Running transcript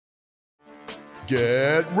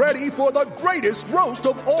Get ready for the greatest roast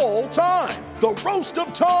of all time, the Roast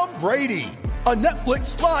of Tom Brady, a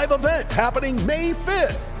Netflix live event happening May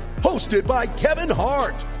 5th. Hosted by Kevin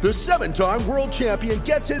Hart, the 7-time world champion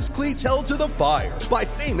gets his cleats held to the fire by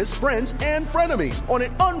famous friends and frenemies on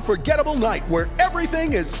an unforgettable night where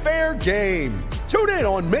everything is fair game. Tune in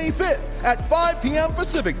on May 5th at 5 p.m.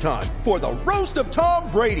 Pacific time for the Roast of Tom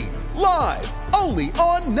Brady, live only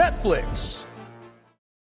on Netflix.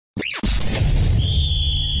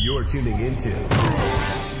 You're tuning into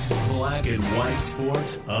Black and White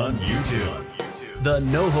Sports on YouTube. The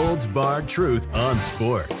no-holds-barred truth on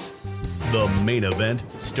sports. The main event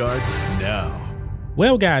starts now.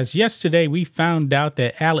 Well, guys, yesterday we found out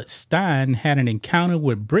that Alex Stein had an encounter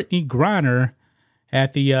with Brittney Griner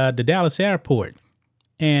at the Dallas airport.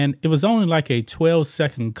 And it was only like a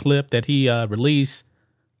 12-second clip that he released.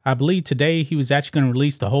 I believe today he was actually going to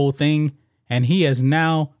release the whole thing. And he has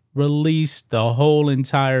now released the whole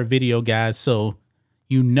entire video, guys. So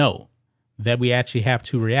you know that we actually have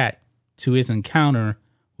to react to his encounter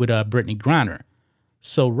with Brittney Griner.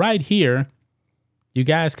 So right here, you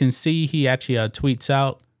guys can see he actually tweets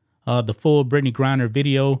out the full Brittney Griner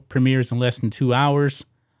video, premieres in less than 2 hours.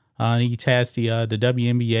 He tags the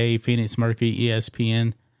WNBA, Phoenix Mercury,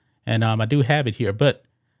 ESPN, and I do have it here. But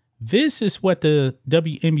this is what the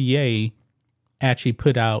WNBA actually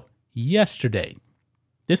put out yesterday.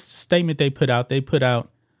 This statement they put out, the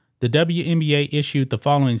WNBA issued the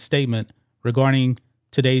following statement regarding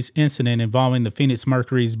today's incident involving the Phoenix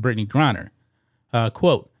Mercury's Brittney Griner.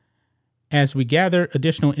 Quote, as we gather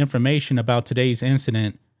additional information about today's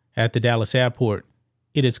incident at the Dallas airport,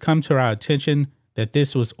 it has come to our attention that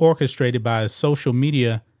this was orchestrated by a social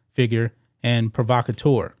media figure and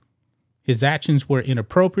provocateur. His actions were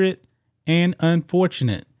inappropriate and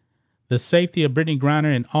unfortunate. The safety of Brittney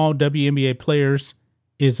Griner and all WNBA players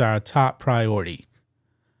is our top priority.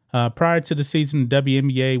 Prior to the season, the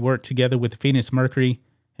WNBA worked together with the Phoenix Mercury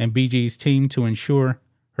and BG's team to ensure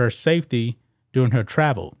her safety during her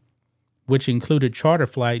travel, which included charter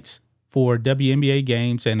flights for WNBA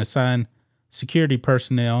games and assigned security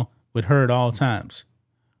personnel with her at all times.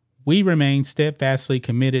 We remain steadfastly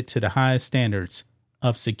committed to the highest standards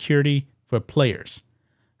of security for players.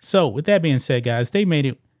 So with that being said, guys, they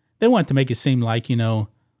wanted to make it seem like,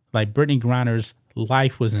 like Brittney Griner's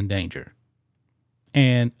life was in danger.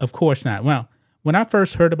 And of course not. Well, when I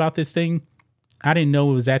first heard about this thing, I didn't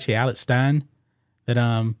know it was actually Alex Stein that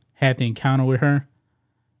had the encounter with her.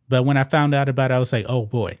 But when I found out about it, I was like, oh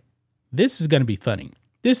boy, this is going to be funny.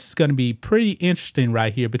 This is going to be pretty interesting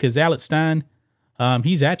right here because Alex Stein,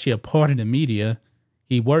 he's actually a part of the media.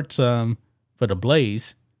 He works for the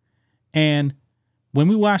Blaze. And when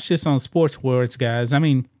we watch this on Sports Words, guys, I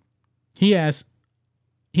mean, he has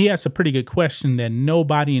a pretty good question that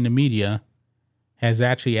nobody in the media has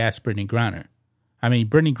actually asked Brittney Griner. I mean,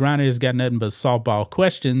 Brittney Griner has got nothing but softball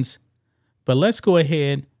questions, but let's go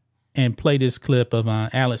ahead and play this clip of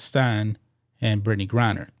Alex Stein and Brittney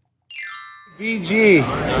Griner.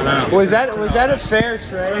 BG, was that a fair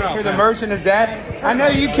trade for the Merchant of Death? I know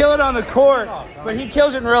you kill it on the court, but he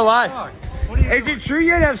kills it in real life. Is it true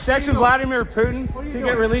you had to have sex with Vladimir Putin to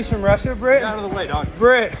get released from Russia, Britt? Get out of the way, dog.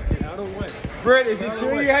 Britt. Get out of the way. Britt, is it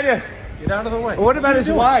true you had to... Get out of the way. What about his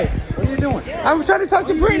wife? What are you doing? I'm trying to talk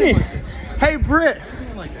to Brittney. Hey, Britt.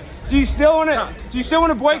 Do you still want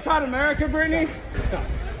to boycott America, Brittney? Stop.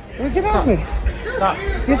 Well, get off me. Stop.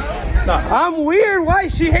 Stop. I'm weird. Why?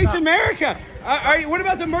 She hates America. What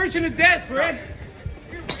about the Merchant of Death, Britt?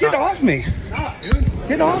 Get off me. Stop, dude.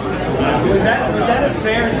 Get off me. Was that a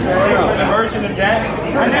fair trade for the Merchant of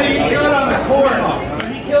Death? I know you killed it on the court,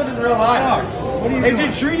 but he killed it in real life. Is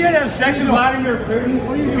it true you had to have sex with Vladimir Putin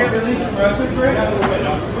to get released from Russia,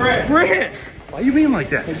 Britt? Britt! Why are you being like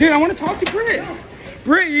that? Dude, I want to talk to Britt.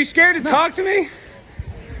 Britt, you scared to talk to me?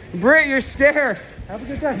 Britt, you're scared. Have a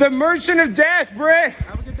good day. The Merchant of Death, Britt.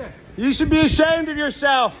 Have a good day. You should be ashamed of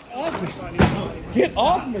yourself. Get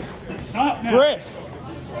off me. Stop now.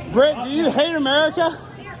 Britt, do you hate America?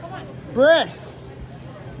 Britt,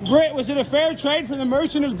 was it a fair trade for the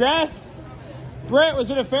Merchant of Death? Britt, was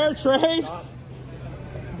it a fair trade?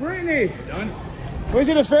 Brittney, Done? was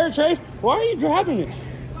it a fair trade? Why are you grabbing me?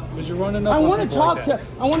 Because you're running up. I want to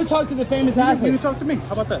talk to the famous athlete. You talk to me.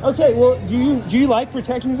 How about that? Okay, well, do you like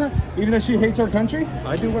protecting her, even though she hates our country?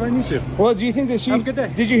 I do what I need to. Well, do you think that she... Have a good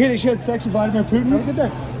day. Did you hear that she had sex with Vladimir Putin? Have a good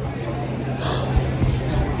day.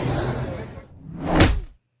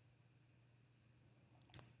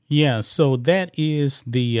 Yeah, so that is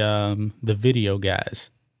the video, guys.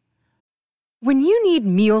 When you need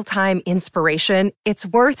mealtime inspiration, it's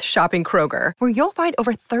worth shopping Kroger, where you'll find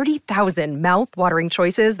over 30,000 mouth-watering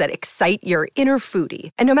choices that excite your inner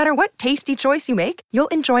foodie. And no matter what tasty choice you make, you'll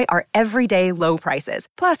enjoy our everyday low prices,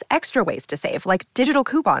 plus extra ways to save, like digital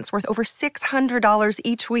coupons worth over $600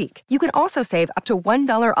 each week. You can also save up to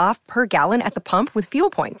 $1 off per gallon at the pump with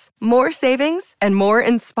fuel points. More savings and more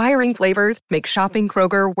inspiring flavors make shopping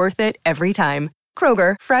Kroger worth it every time.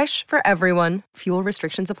 Kroger, fresh for everyone. Fuel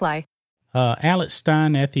restrictions apply. Alex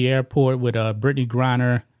Stein at the airport with Brittney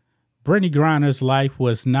Griner. Brittney Griner's life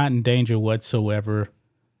was not in danger whatsoever.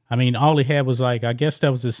 I mean, all he had was I guess that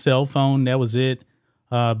was his cell phone. That was it.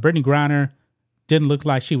 Brittney Griner didn't look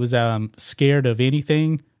like she was scared of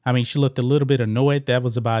anything. I mean, she looked a little bit annoyed. That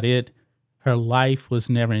was about it. Her life was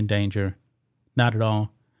never in danger. Not at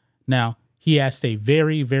all. Now, he asked a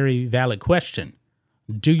very, very valid question.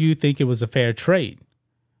 Do you think it was a fair trade?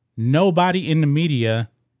 Nobody in the media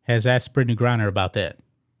has asked Brittney Griner about that.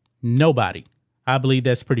 Nobody. I believe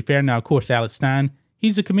that's pretty fair. Now, of course, Alex Stein,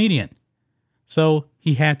 he's a comedian. So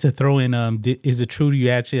he had to throw in, is it true you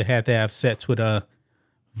actually had to have sex with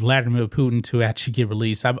Vladimir Putin to actually get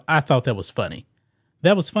released? I thought that was funny.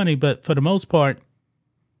 That was funny, but for the most part,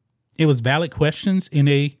 it was valid questions in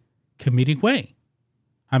a comedic way.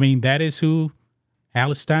 I mean, that is who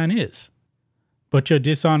Alex Stein is. But your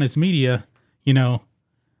dishonest media,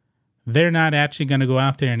 they're not actually going to go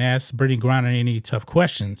out there and ask Brittney Griner any tough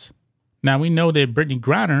questions. Now, we know that Brittney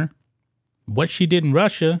Griner, what she did in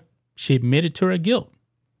Russia, she admitted to her guilt.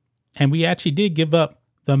 And we actually did give up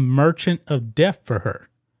the merchant of death for her,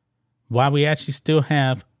 while we actually still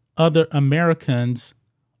have other Americans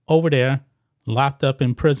over there locked up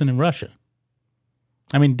in prison in Russia.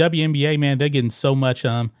 I mean, WNBA, man, they're getting so much.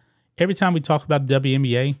 Every time we talk about the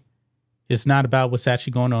WNBA, it's not about what's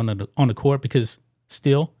actually going on the court, because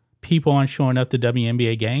still, people aren't showing up to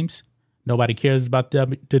WNBA games. Nobody cares about the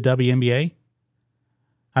WNBA.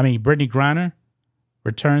 I mean, Brittney Griner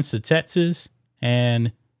returns to Texas,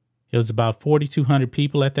 and it was about 4,200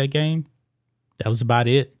 people at that game. That was about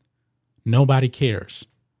it. Nobody cares.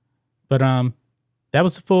 But that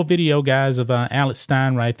was the full video, guys, of Alex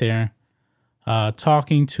Stein right there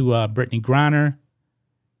talking to Brittney Griner.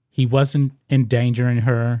 He wasn't endangering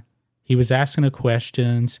her. He was asking her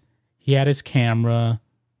questions. He had his camera.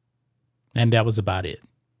 And that was about it.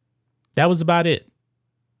 That was about it.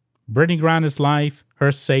 Brittney Griner's life, her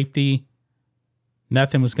safety,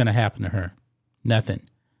 nothing was going to happen to her. Nothing.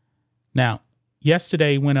 Now,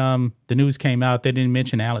 yesterday when the news came out, they didn't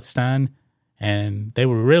mention Alex Stein, and they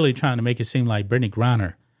were really trying to make it seem like Brittney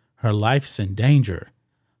Griner, her life's in danger.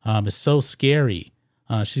 It's so scary.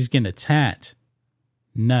 She's getting attacked.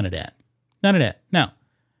 None of that. None of that. Now,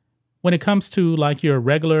 when it comes to your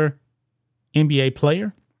regular NBA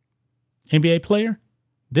player,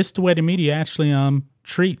 this is the way the media actually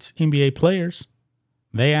treats NBA players.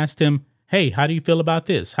 They asked him, hey, how do you feel about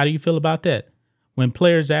this? How do you feel about that? When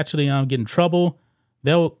players actually get in trouble,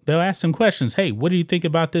 they'll ask them questions. Hey, what do you think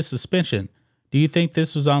about this suspension? Do you think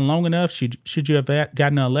this was on long enough? Should you have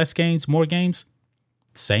gotten less games, more games?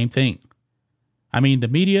 Same thing. I mean, the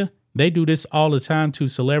media, they do this all the time to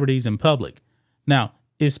celebrities in public. Now,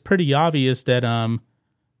 it's pretty obvious that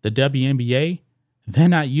the WNBA, they're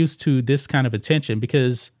not used to this kind of attention,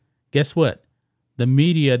 because guess what? The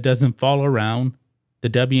media doesn't follow around the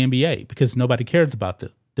WNBA because nobody cares about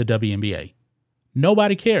the WNBA.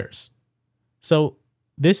 Nobody cares. So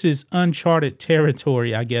this is uncharted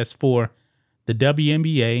territory, I guess, for the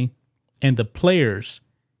WNBA and the players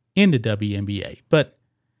in the WNBA. But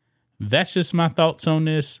that's just my thoughts on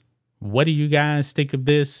this. What do you guys think of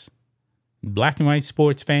this? Black and white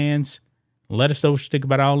sports fans, let us know what you think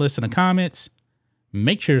about all this in the comments.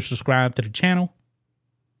 Make sure to subscribe to the channel,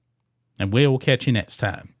 and we'll catch you next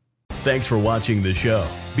time. Thanks for watching the show.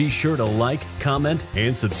 Be sure to like, comment,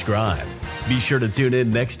 and subscribe. Be sure to tune in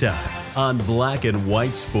next time on Black and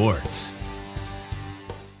White Sports.